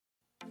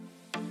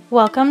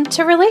Welcome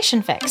to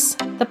Relation Fix,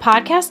 the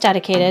podcast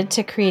dedicated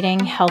to creating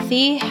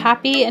healthy,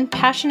 happy, and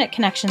passionate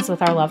connections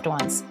with our loved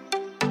ones.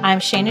 I'm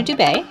Shayna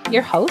Dubé,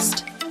 your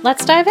host.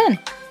 Let's dive in.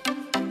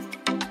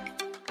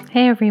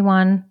 Hey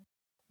everyone,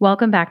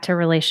 welcome back to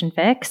Relation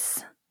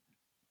Fix.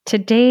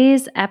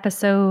 Today's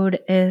episode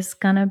is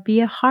going to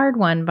be a hard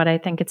one, but I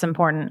think it's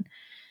important.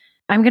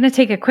 I'm going to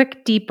take a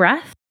quick deep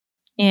breath,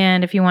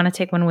 and if you want to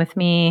take one with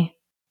me,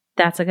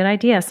 that's a good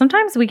idea.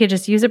 Sometimes we could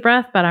just use a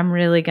breath, but I'm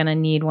really going to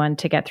need one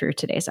to get through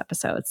today's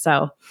episode.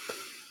 So,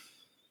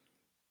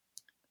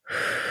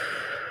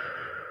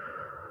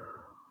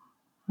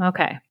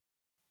 okay.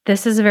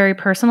 This is a very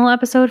personal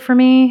episode for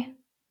me,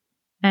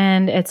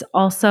 and it's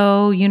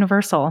also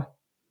universal.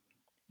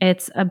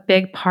 It's a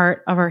big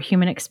part of our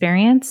human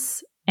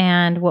experience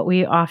and what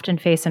we often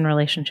face in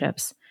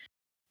relationships.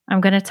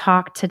 I'm going to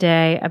talk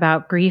today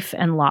about grief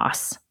and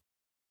loss.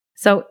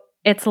 So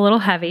it's a little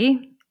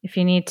heavy. If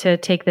you need to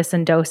take this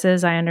in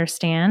doses, I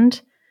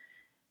understand.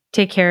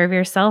 Take care of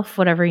yourself,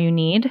 whatever you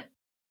need.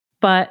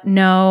 But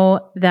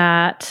know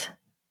that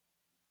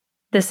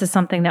this is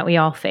something that we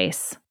all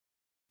face.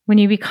 When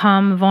you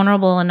become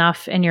vulnerable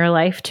enough in your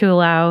life to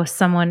allow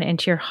someone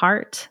into your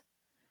heart,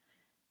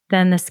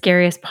 then the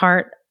scariest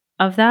part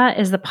of that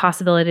is the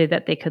possibility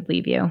that they could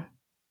leave you.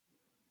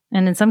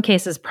 And in some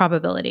cases,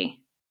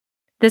 probability.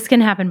 This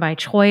can happen by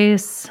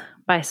choice,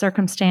 by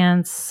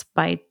circumstance,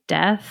 by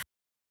death.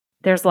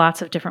 There's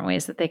lots of different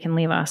ways that they can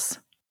leave us.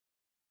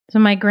 So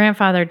my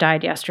grandfather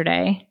died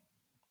yesterday,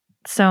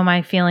 so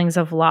my feelings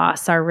of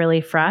loss are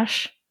really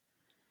fresh.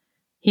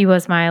 He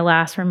was my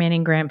last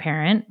remaining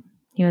grandparent.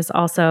 He was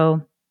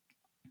also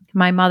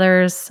my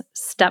mother's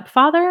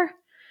stepfather,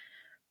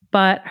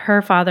 but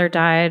her father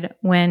died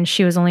when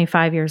she was only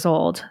 5 years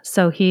old.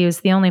 So he was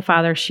the only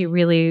father she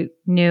really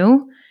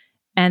knew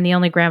and the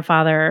only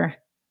grandfather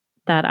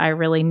that I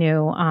really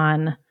knew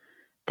on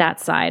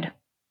that side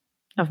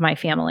of my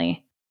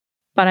family.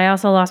 But I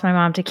also lost my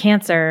mom to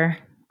cancer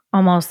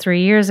almost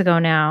 3 years ago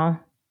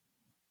now.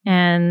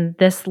 And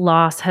this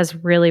loss has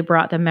really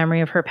brought the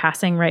memory of her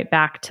passing right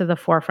back to the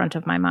forefront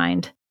of my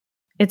mind.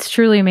 It's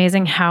truly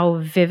amazing how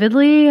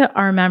vividly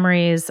our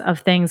memories of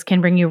things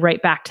can bring you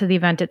right back to the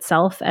event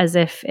itself as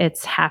if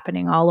it's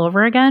happening all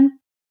over again.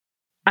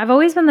 I've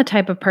always been the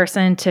type of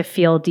person to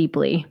feel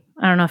deeply.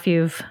 I don't know if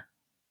you've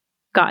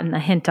gotten the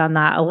hint on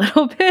that a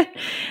little bit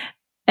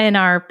in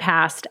our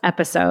past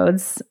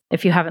episodes.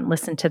 If you haven't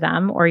listened to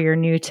them or you're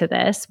new to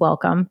this,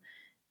 welcome.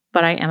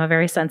 But I am a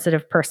very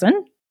sensitive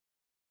person.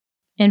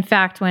 In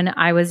fact, when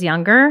I was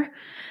younger,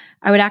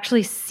 I would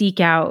actually seek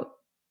out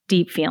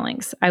deep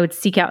feelings. I would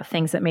seek out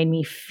things that made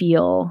me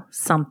feel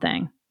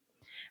something.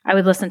 I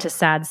would listen to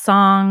sad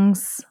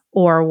songs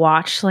or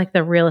watch like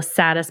the real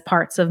saddest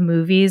parts of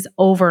movies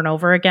over and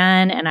over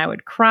again, and I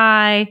would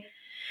cry.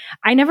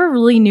 I never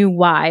really knew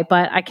why,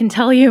 but I can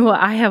tell you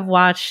I have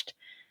watched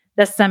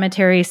the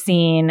cemetery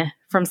scene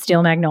from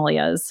Steel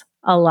Magnolias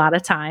a lot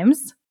of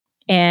times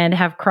and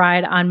have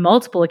cried on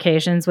multiple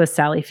occasions with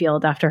Sally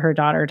Field after her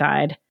daughter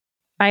died.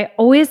 I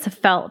always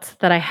felt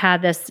that I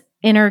had this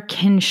inner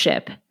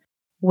kinship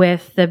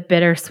with the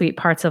bittersweet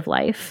parts of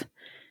life.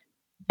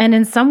 And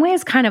in some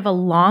ways, kind of a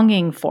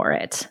longing for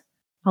it,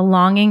 a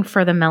longing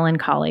for the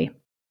melancholy.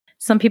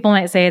 Some people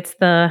might say it's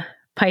the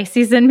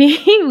Pisces in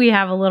me. We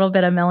have a little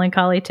bit of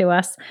melancholy to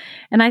us.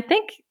 And I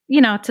think,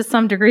 to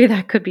some degree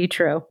that could be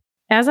true.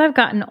 As I've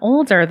gotten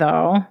older,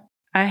 though,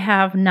 I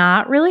have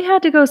not really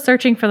had to go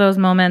searching for those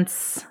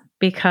moments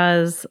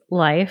because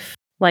life,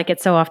 like it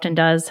so often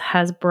does,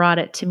 has brought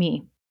it to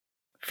me.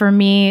 For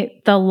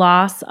me, the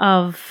loss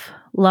of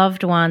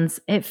loved ones,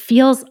 it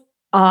feels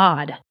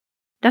odd.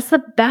 That's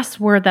the best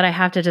word that I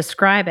have to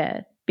describe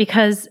it,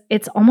 because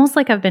it's almost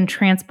like I've been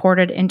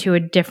transported into a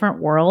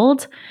different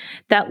world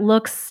that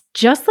looks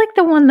just like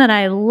the one that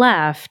I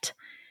left,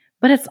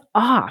 but it's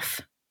off.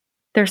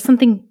 There's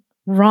something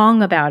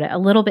wrong about it, a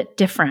little bit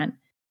different.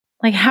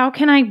 Like, how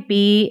can I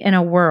be in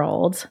a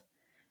world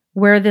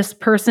where this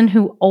person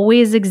who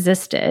always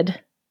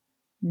existed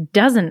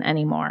doesn't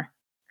anymore?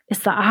 It's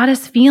the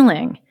oddest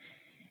feeling.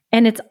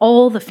 And it's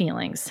all the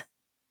feelings: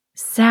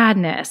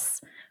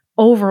 sadness,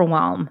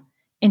 overwhelm,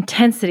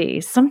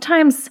 intensity,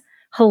 sometimes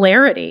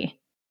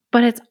hilarity,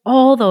 but it's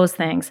all those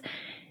things.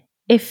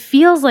 It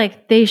feels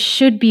like they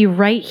should be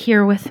right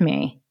here with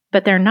me,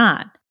 but they're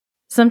not.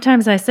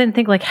 Sometimes I sit and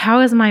think, like,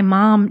 how is my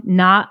mom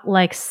not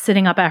like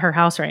sitting up at her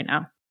house right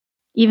now?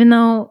 Even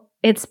though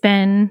it's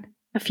been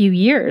a few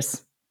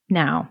years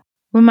now.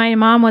 When my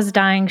mom was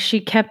dying,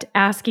 she kept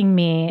asking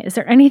me, is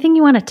there anything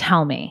you want to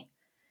tell me?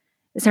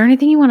 Is there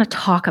anything you want to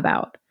talk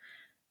about?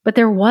 But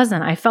there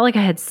wasn't. I felt like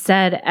I had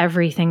said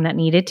everything that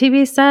needed to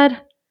be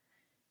said.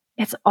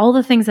 It's all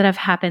the things that have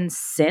happened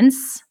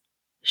since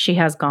she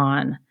has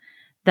gone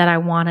that I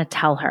want to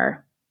tell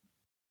her.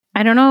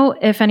 I don't know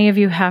if any of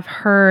you have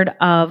heard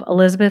of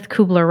Elisabeth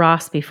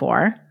Kübler-Ross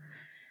before,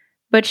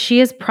 but she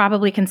is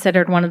probably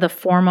considered one of the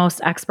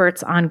foremost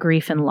experts on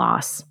grief and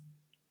loss.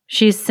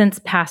 She's since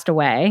passed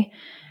away,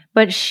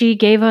 but she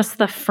gave us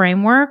the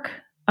framework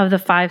of the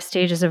 5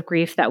 stages of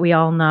grief that we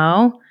all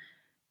know: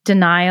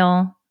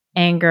 denial,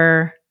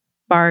 anger,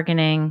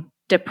 bargaining,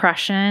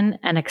 depression,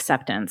 and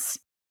acceptance.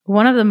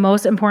 One of the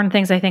most important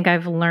things I think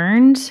I've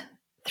learned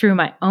through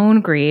my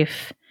own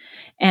grief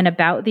and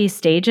about these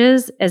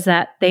stages is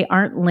that they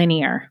aren't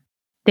linear.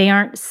 They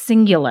aren't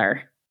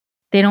singular.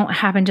 They don't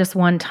happen just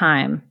one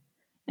time.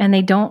 And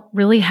they don't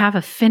really have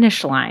a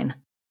finish line.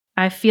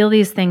 I feel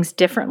these things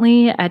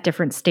differently at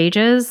different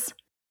stages,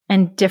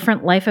 and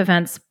different life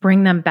events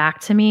bring them back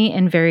to me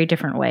in very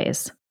different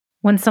ways.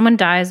 When someone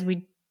dies,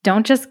 we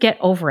don't just get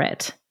over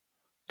it.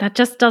 That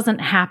just doesn't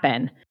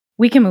happen.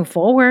 We can move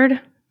forward,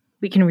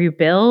 we can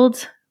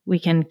rebuild, we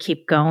can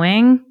keep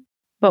going,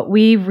 but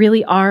we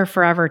really are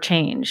forever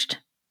changed.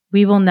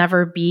 We will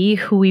never be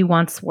who we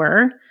once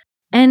were.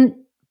 And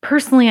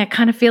personally, I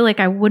kind of feel like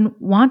I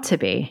wouldn't want to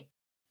be.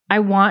 I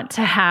want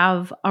to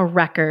have a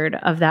record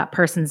of that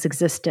person's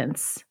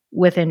existence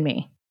within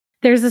me.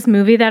 There's this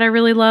movie that I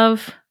really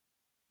love.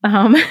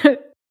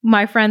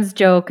 My friends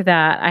joke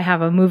that I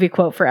have a movie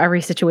quote for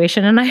every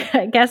situation, and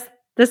I guess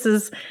this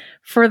is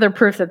further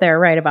proof that they're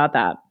right about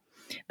that.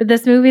 But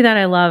this movie that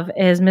I love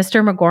is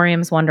Mr.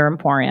 Megorium's Wonder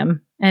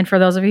Emporium. And for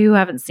those of you who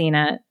haven't seen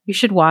it, you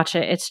should watch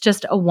it. It's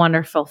just a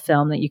wonderful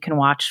film that you can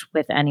watch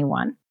with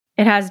anyone.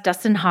 It has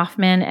Dustin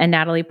Hoffman and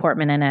Natalie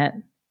Portman in it.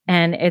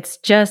 And it's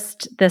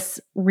just this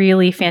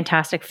really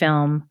fantastic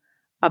film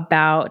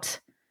about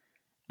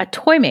a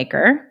toy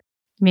maker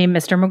named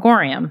Mr.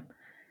 Megorium,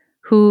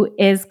 who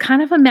is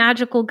kind of a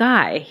magical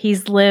guy.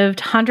 He's lived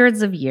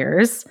hundreds of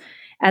years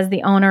as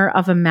the owner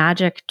of a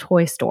magic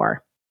toy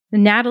store.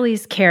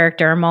 Natalie's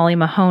character, Molly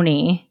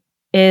Mahoney,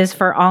 is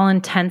for all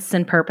intents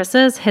and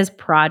purposes his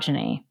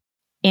progeny.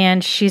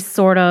 And she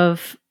sort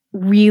of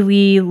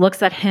really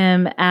looks at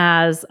him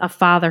as a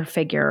father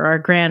figure or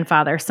a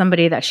grandfather,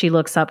 somebody that she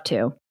looks up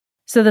to.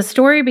 So the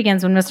story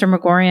begins when Mr.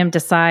 Megorium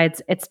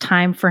decides it's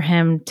time for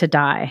him to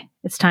die.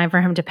 It's time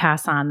for him to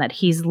pass on, that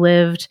he's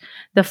lived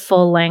the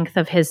full length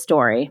of his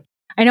story.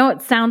 I know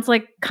it sounds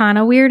like kind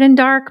of weird and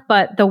dark,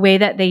 but the way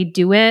that they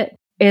do it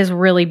is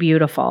really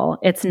beautiful.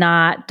 It's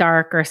not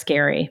dark or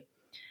scary.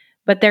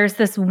 But there's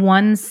this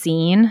one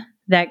scene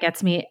that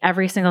gets me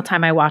every single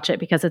time I watch it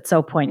because it's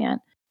so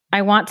poignant.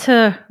 I want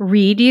to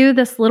read you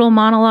this little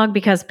monologue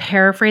because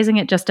paraphrasing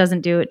it just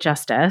doesn't do it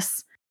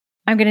justice.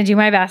 I'm going to do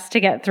my best to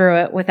get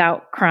through it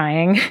without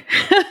crying.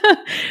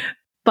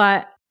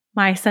 But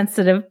my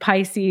sensitive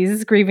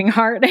Pisces grieving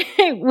heart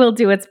will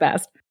do its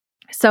best.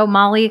 So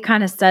Molly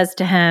kind of says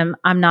to him,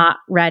 "I'm not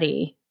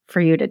ready for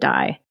you to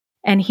die."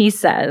 And he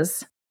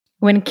says,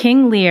 "When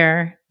King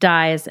Lear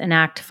dies in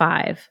Act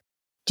 5,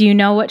 do you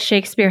know what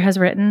Shakespeare has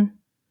written?"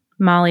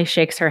 Molly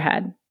shakes her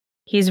head.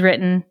 "He's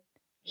written,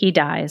 he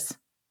dies.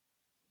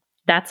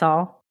 That's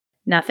all.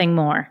 Nothing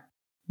more.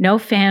 No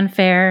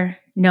fanfare,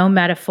 no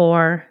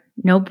metaphor,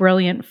 no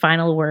brilliant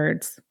final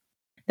words.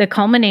 The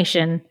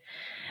culmination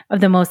of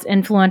the most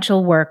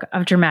influential work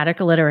of dramatic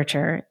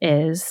literature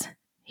is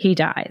he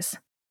dies.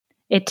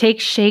 It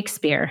takes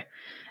Shakespeare,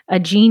 a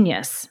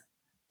genius,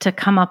 to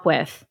come up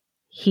with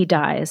he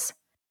dies.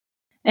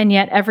 And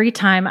yet every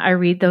time I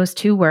read those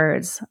two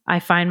words, I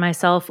find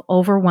myself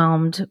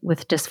overwhelmed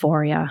with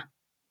dysphoria.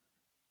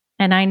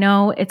 And I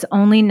know it's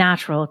only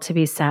natural to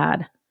be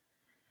sad,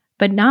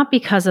 but not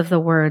because of the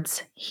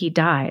words he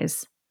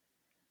dies,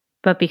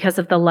 but because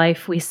of the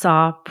life we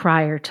saw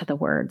prior to the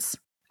words.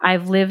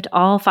 I've lived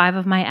all 5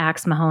 of my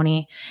acts,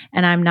 Mahoney,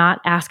 and I'm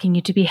not asking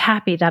you to be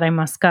happy that I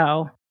must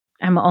go.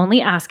 I'm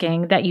only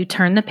asking that you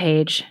turn the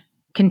page,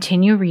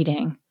 continue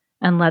reading,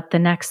 and let the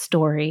next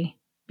story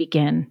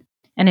begin.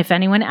 And if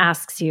anyone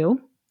asks you,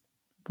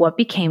 what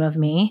became of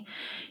me,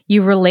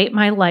 you relate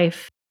my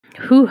life,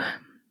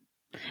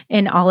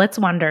 in all its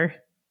wonder,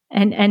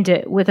 and end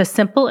it with a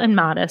simple and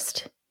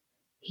modest,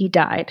 he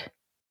died.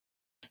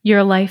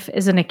 Your life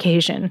is an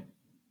occasion.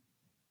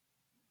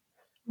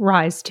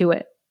 Rise to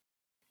it.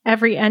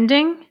 Every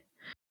ending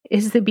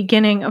is the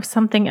beginning of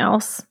something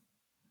else,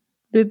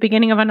 the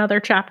beginning of another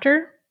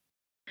chapter.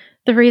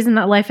 The reason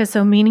that life is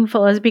so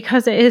meaningful is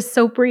because it is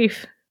so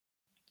brief.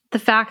 The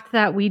fact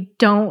that we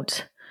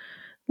don't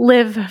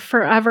live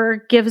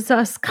forever gives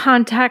us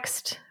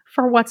context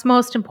for what's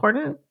most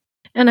important.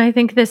 And I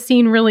think this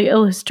scene really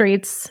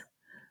illustrates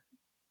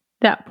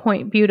that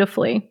point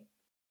beautifully.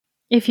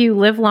 If you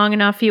live long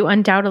enough, you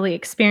undoubtedly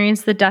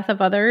experience the death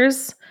of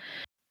others.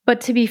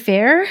 But to be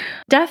fair,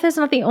 death is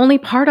not the only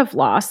part of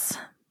loss.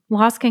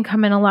 Loss can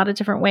come in a lot of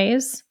different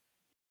ways.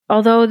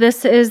 Although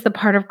this is the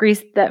part of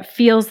grief that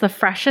feels the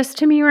freshest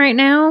to me right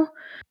now,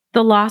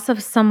 the loss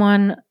of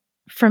someone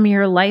from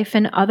your life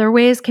in other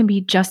ways can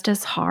be just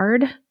as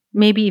hard,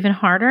 maybe even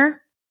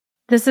harder.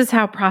 This is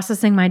how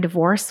processing my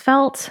divorce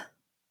felt.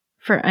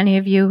 For any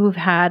of you who've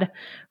had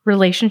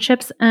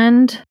relationships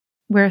end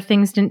where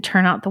things didn't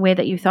turn out the way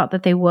that you thought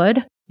that they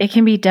would, it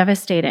can be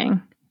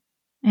devastating.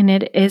 And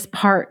it is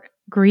part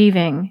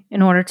grieving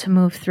in order to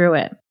move through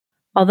it.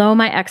 Although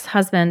my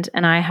ex-husband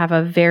and I have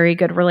a very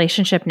good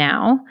relationship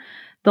now,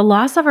 the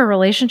loss of a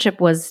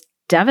relationship was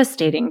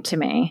devastating to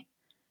me.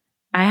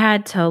 I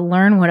had to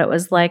learn what it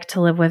was like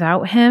to live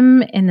without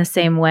him in the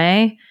same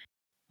way.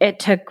 it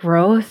took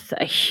growth,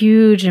 a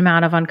huge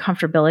amount of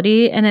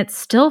uncomfortability, and it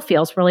still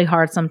feels really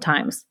hard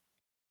sometimes.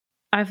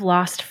 I've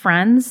lost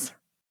friends.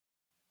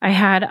 I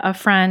had a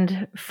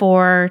friend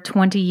for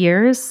 20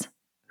 years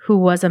who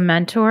was a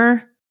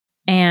mentor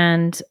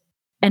and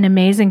an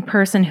amazing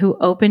person who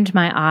opened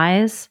my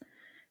eyes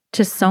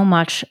to so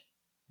much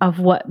of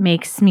what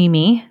makes me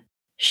me.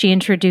 She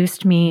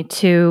introduced me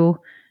to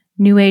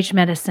New Age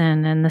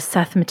medicine and the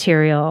Seth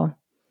material,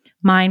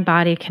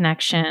 mind-body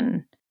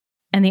connection,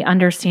 and the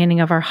understanding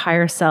of our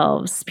higher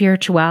selves,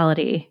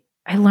 spirituality.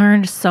 I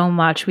learned so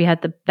much. We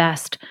had the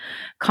best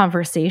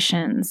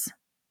conversations.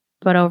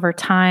 But over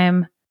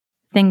time,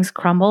 things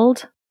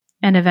crumbled,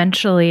 and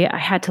eventually I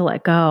had to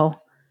let go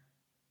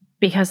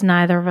because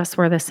neither of us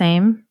were the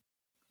same.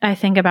 I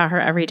think about her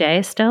every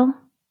day still.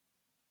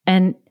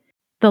 And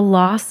the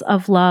loss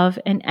of love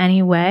in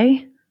any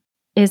way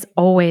is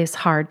always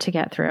hard to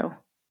get through.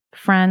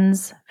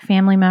 Friends,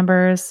 family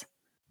members,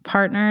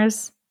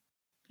 partners,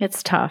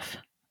 it's tough.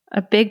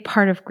 A big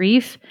part of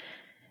grief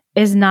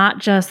is not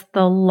just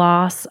the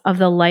loss of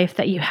the life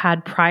that you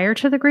had prior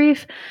to the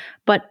grief,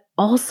 but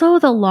also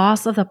the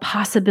loss of the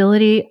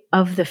possibility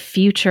of the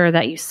future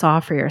that you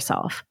saw for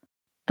yourself,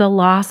 the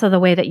loss of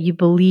the way that you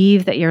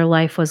believe that your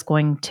life was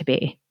going to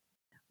be.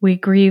 We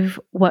grieve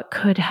what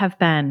could have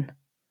been.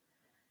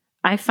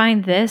 I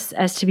find this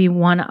as to be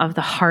one of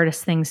the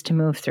hardest things to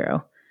move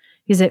through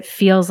because it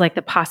feels like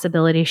the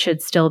possibility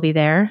should still be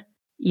there,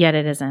 yet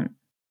it isn't.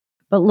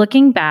 But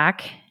looking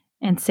back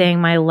and saying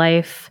my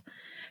life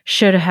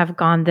should have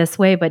gone this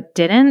way but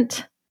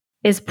didn't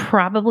is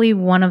probably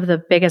one of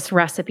the biggest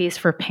recipes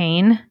for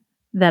pain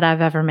that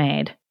I've ever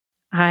made.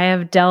 I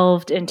have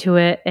delved into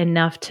it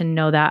enough to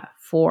know that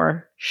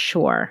for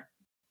sure.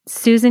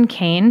 Susan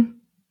Cain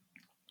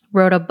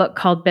wrote a book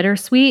called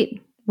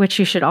Bittersweet, which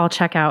you should all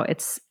check out.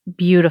 It's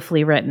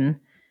beautifully written.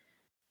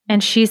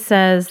 And she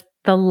says,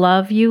 the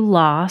love you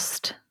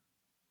lost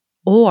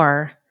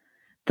or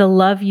the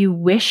love you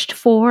wished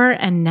for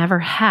and never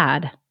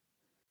had,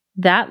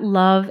 that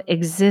love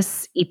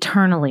exists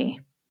eternally.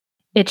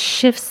 It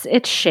shifts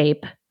its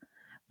shape,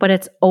 but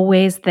it's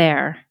always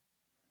there.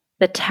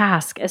 The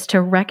task is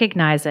to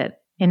recognize it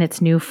in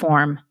its new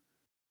form.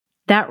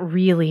 That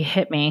really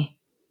hit me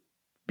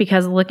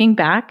because looking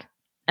back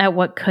at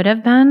what could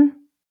have been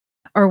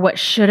or what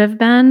should have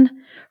been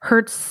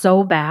hurts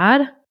so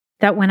bad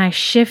that when I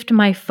shift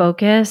my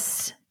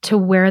focus to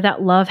where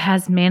that love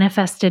has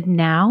manifested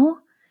now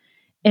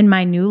in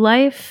my new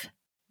life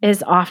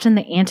is often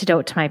the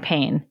antidote to my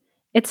pain.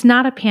 It's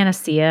not a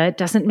panacea. It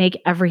doesn't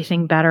make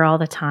everything better all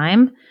the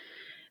time.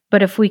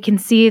 But if we can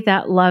see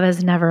that love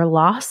is never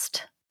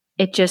lost,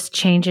 it just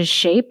changes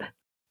shape.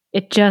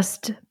 It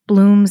just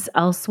blooms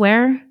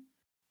elsewhere.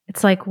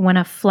 It's like when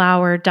a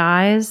flower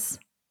dies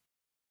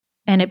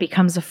and it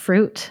becomes a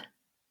fruit,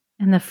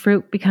 and the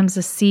fruit becomes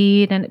a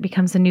seed and it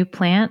becomes a new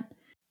plant.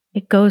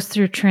 It goes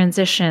through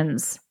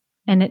transitions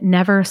and it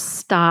never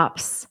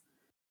stops.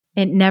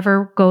 It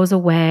never goes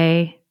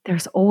away.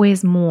 There's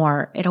always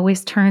more. It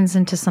always turns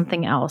into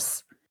something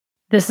else.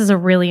 This is a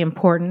really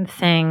important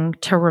thing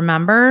to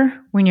remember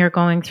when you're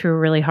going through a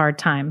really hard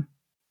time.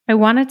 I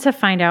wanted to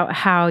find out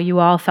how you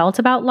all felt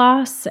about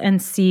loss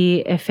and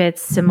see if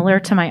it's similar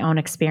to my own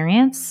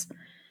experience.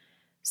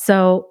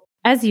 So,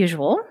 as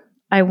usual,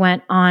 I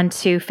went on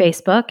to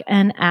Facebook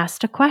and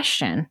asked a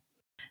question.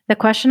 The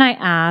question I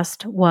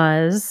asked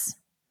was,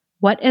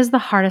 what is the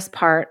hardest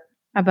part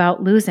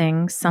about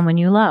losing someone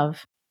you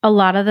love? A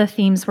lot of the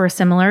themes were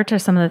similar to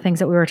some of the things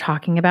that we were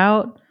talking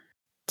about.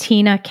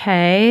 Tina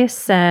K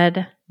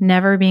said,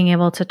 never being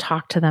able to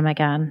talk to them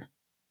again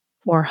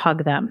or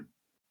hug them.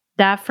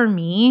 That for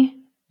me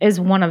is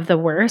one of the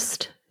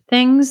worst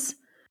things.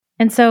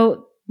 And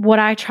so what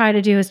I try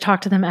to do is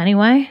talk to them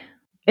anyway.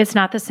 It's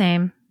not the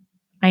same.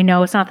 I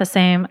know it's not the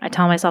same. I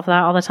tell myself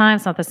that all the time.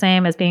 It's not the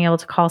same as being able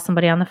to call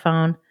somebody on the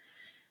phone.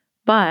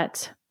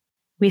 But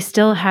we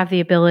still have the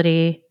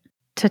ability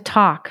to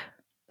talk.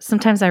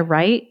 Sometimes I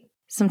write.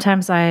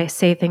 Sometimes I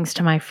say things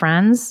to my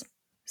friends.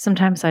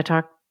 Sometimes I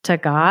talk to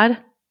God.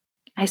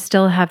 I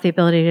still have the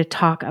ability to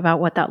talk about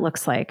what that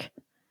looks like.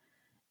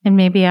 And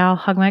maybe I'll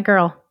hug my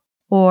girl.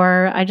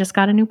 Or I just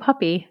got a new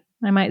puppy.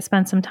 I might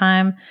spend some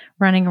time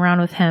running around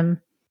with him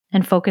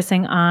and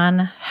focusing on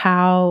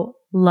how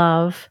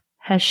love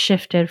has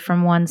shifted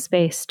from one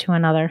space to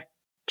another.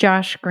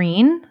 Josh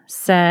Green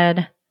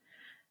said,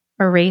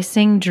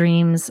 erasing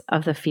dreams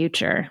of the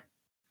future.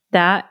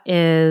 That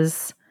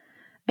is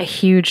a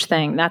huge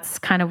thing. That's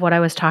kind of what I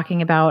was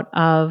talking about,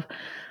 of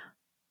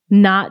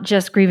not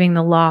just grieving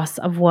the loss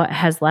of what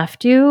has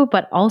left you,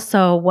 but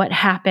also what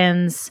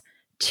happens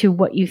to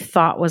what you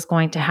thought was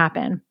going to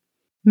happen.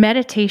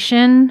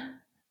 Meditation,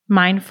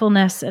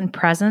 mindfulness, and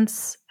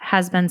presence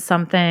has been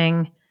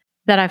something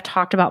that I've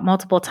talked about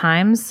multiple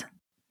times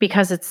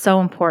because it's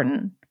so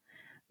important.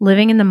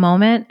 Living in the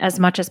moment as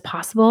much as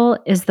possible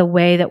is the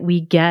way that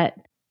we get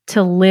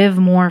to live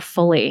more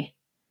fully.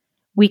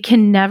 We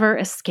can never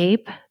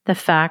escape the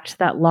fact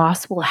that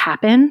loss will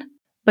happen,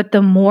 but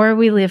the more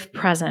we live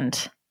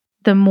present,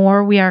 the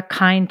more we are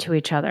kind to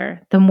each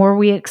other, the more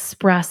we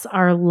express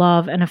our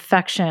love and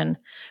affection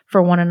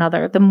for one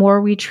another, the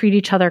more we treat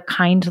each other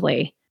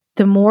kindly,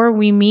 the more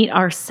we meet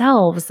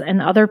ourselves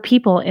and other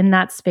people in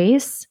that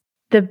space,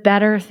 the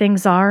better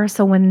things are.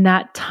 So when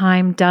that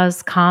time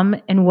does come,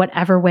 in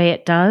whatever way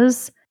it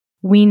does,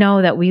 we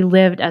know that we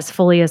lived as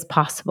fully as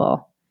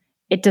possible.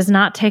 It does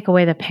not take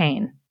away the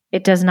pain.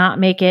 It does not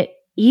make it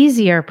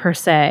easier per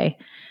se,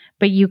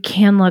 but you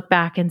can look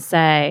back and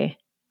say,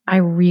 I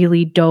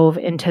really dove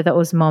into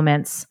those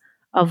moments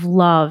of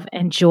love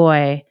and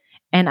joy,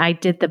 and I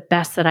did the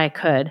best that I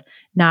could,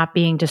 not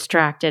being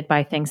distracted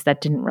by things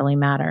that didn't really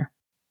matter.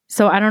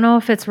 So I don't know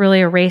if it's really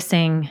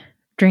erasing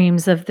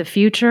dreams of the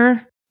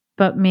future,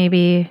 but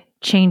maybe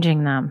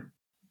changing them.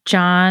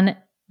 John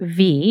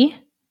V.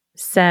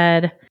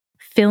 said,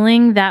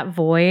 filling that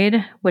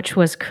void which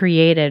was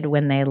created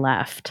when they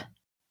left.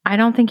 I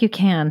don't think you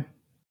can.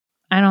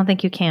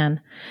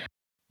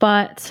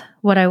 But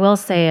what I will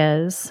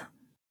say is,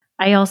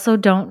 I also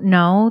don't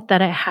know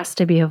that it has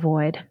to be a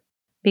void,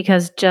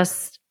 because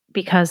just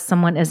because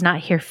someone is not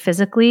here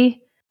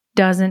physically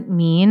doesn't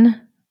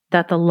mean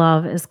that the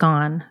love is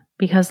gone,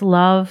 because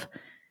love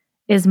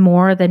is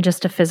more than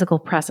just a physical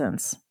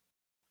presence.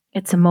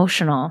 It's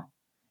emotional.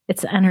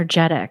 It's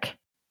energetic.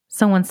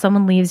 So when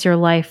someone leaves your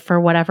life for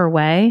whatever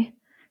way,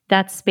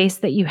 that space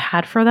that you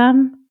had for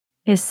them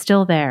is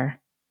still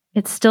there.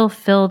 It's still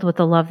filled with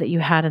the love that you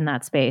had in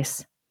that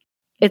space.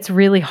 It's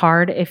really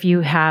hard if you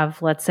have,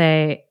 let's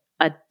say,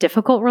 a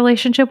difficult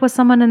relationship with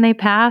someone and they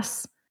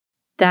pass.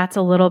 That's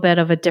a little bit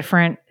of a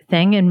different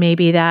thing. And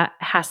maybe that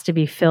has to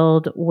be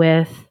filled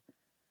with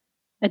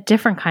a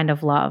different kind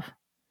of love.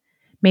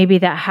 Maybe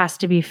that has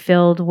to be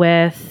filled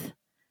with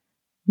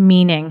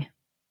meaning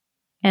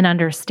and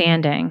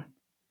understanding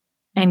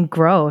and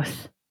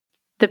growth.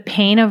 The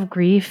pain of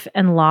grief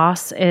and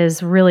loss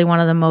is really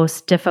one of the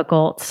most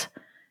difficult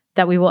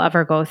that we will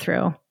ever go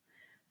through.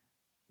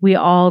 We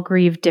all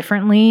grieve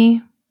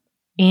differently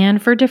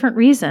and for different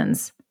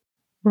reasons.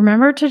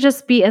 Remember to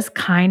just be as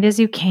kind as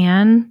you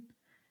can,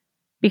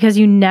 because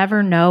you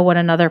never know what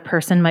another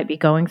person might be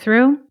going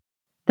through.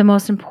 The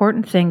most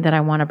important thing that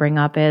I want to bring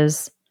up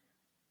is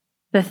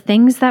the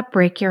things that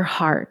break your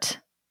heart,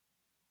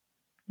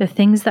 the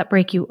things that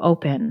break you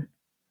open,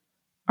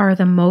 are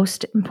the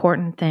most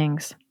important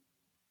things,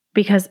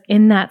 because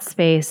in that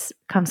space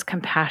comes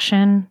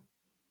compassion,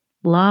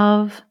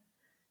 love,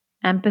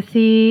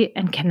 empathy,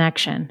 and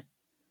connection.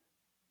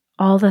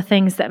 All the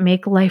things that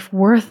make life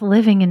worth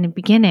living in the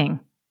beginning.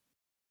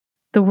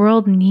 The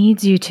world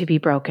needs you to be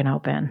broken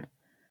open.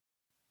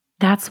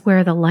 That's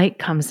where the light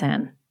comes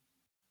in.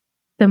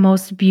 The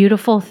most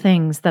beautiful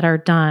things that are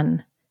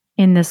done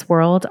in this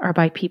world are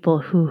by people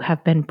who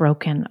have been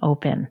broken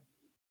open.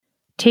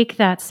 Take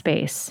that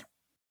space.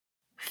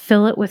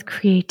 Fill it with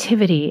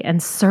creativity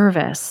and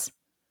service.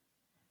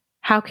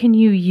 How can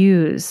you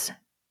use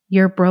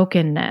your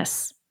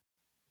brokenness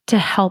to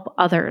help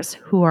others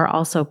who are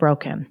also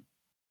broken?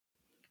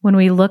 When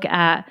we look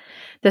at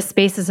the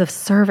spaces of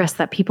service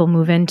that people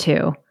move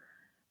into,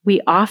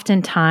 we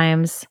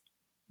oftentimes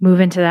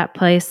move into that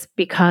place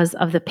because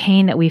of the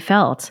pain that we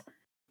felt.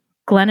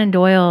 Glennon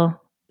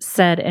Doyle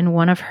said in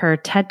one of her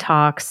TED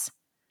Talks,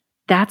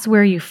 that's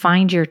where you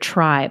find your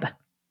tribe.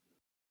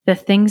 The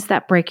things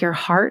that break your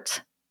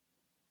heart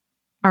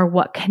are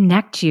what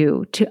connect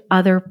you to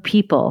other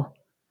people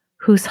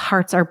whose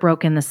hearts are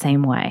broken the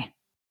same way.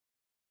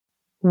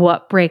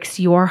 What breaks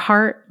your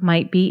heart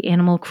might be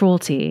animal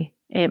cruelty.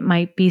 It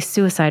might be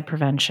suicide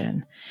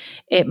prevention.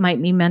 It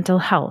might be mental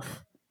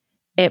health.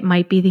 It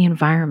might be the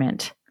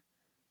environment.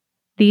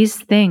 These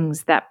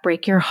things that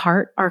break your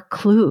heart are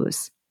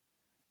clues.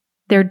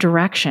 They're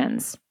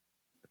directions.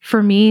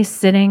 For me,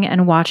 sitting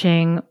and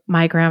watching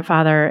my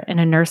grandfather in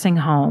a nursing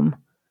home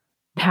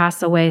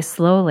pass away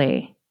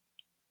slowly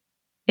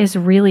is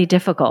really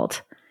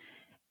difficult.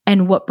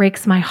 And what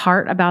breaks my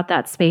heart about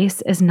that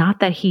space is not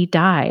that he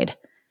died,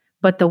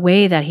 but the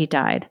way that he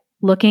died.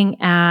 Looking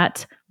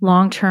at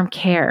long-term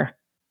care,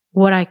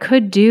 what I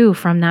could do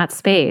from that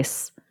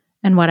space,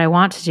 and what I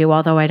want to do,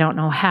 although I don't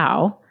know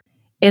how,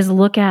 is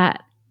look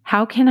at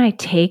how can I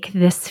take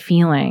this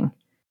feeling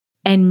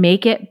and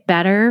make it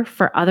better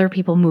for other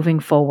people moving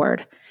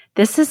forward.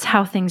 This is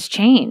how things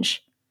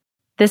change.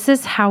 This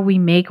is how we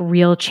make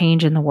real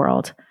change in the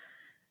world.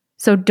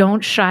 So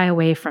don't shy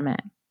away from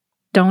it.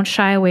 Don't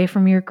shy away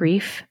from your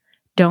grief.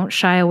 Don't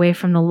shy away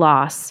from the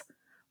loss.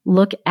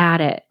 Look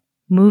at it.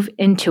 Move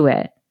into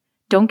it.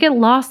 Don't get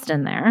lost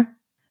in there,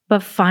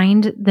 but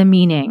find the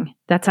meaning.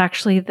 That's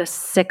actually the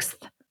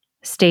 6th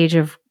stage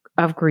of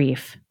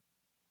grief,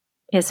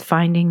 is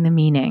finding the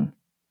meaning.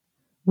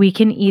 We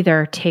can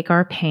either take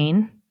our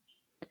pain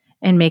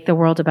and make the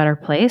world a better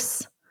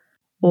place,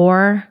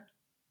 or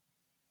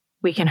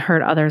we can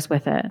hurt others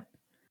with it.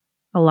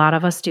 A lot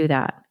of us do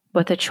that,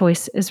 but the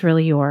choice is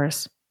really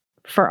yours.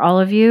 For all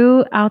of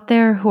you out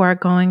there who are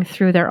going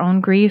through their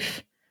own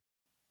grief,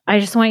 I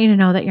just want you to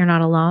know that you're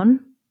not alone.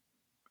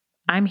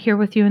 I'm here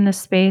with you in this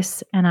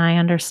space, and I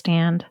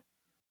understand.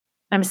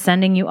 I'm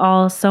sending you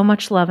all so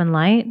much love and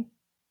light.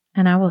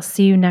 and I will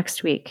see you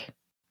next week.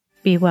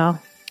 Be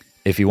well.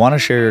 If you want to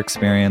share your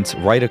experience,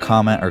 write a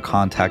comment or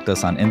contact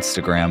us on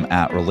Instagram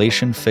at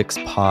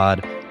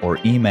RelationFixPod or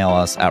email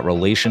us at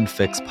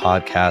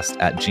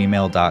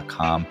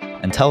relationfixpodcast@gmail.com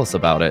and tell us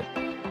about it.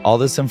 All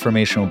this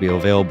information will be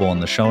available in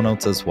the show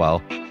notes as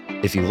well.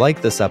 If you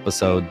like this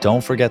episode,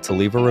 don't forget to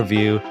leave a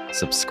review,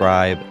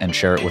 subscribe, and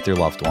share it with your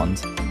loved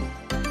ones.